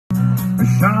I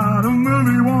shot a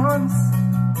movie once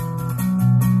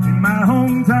in my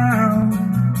hometown.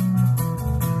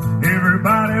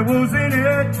 Everybody was in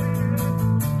it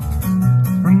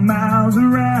from miles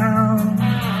around.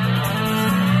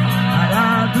 I'd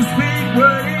out the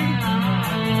speedway,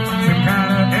 some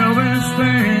kind of Elvis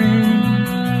thing.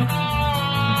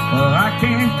 Oh, I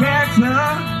can't catch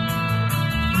her,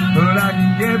 but I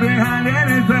can get behind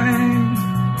anything.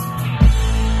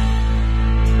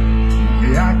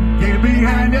 Yeah, I can get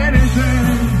behind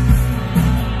anything.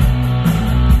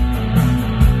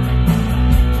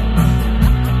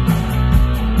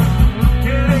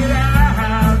 Get it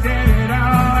out, get it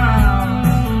all out.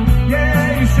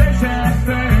 Yeah, you say that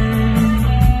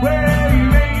thing. Well, you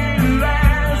make it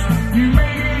last, you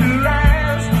make it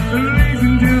last, at least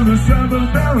until the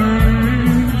suburbs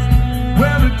burns.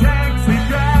 Well, the taxi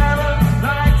driver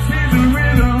likes his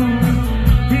rhythm.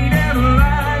 He never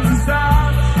likes the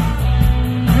stops.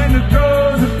 And the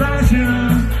throws of passion,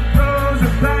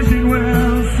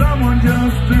 well, someone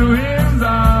just threw him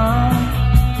off.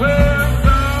 Well,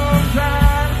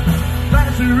 sometimes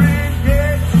faster it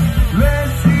gets,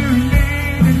 less you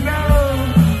need to know.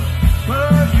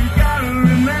 But you gotta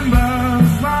remember, the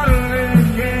smarter it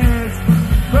gets,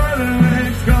 further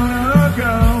it's gonna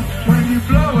go. When you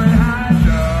blow it high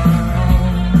down,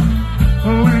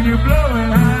 when you blow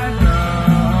it high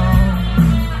down.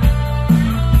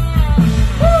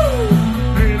 Woo!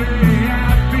 Baby, I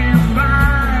feel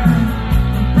fine.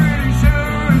 I'm pretty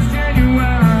sure it's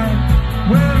genuine.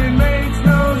 Well, it makes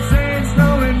no sense, no,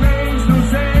 it makes no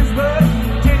sense, but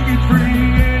take it free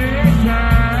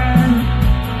anytime.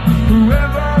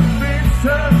 Whoever fits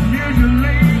her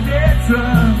usually gets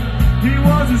her. He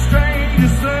was the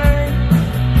strangest thing.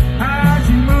 How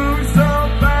she moves so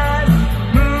fast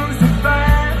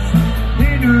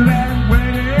into that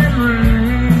wedding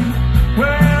ring.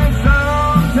 Well,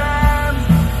 sometimes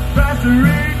faster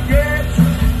it gets,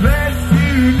 less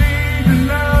you need to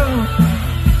know.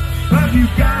 But you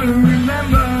gotta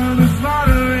remember, the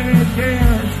smarter it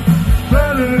gets,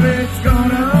 further it's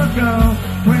gonna go.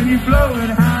 When you blow it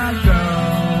high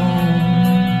down,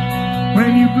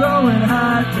 when you blow it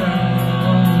high down.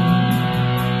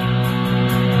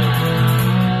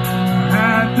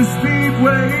 At the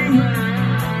speedway,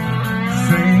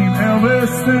 same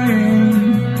Elvis thing.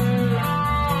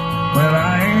 Well, I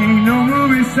ain't no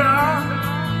movie star,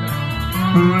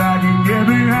 but I can get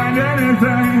behind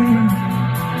anything.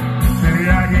 Say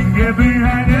I can get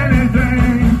behind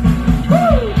anything.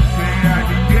 Woo! Say I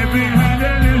can get behind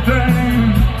anything.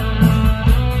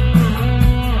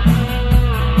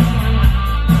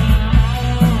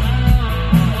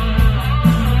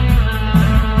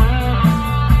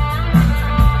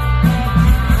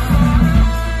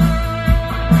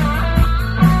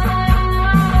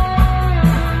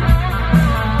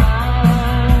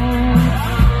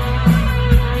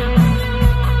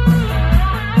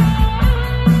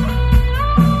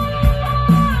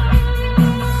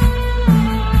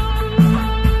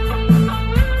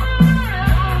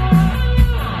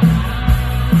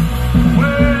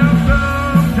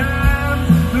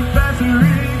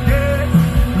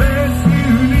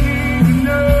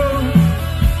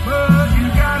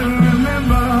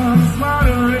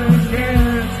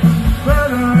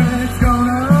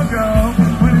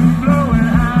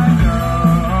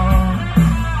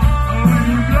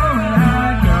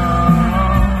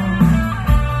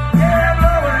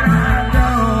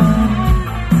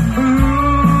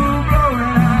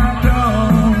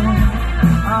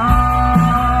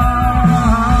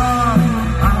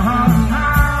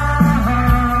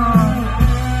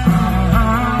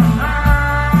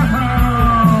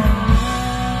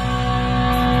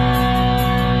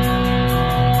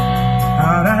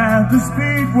 The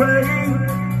speedway,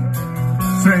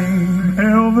 same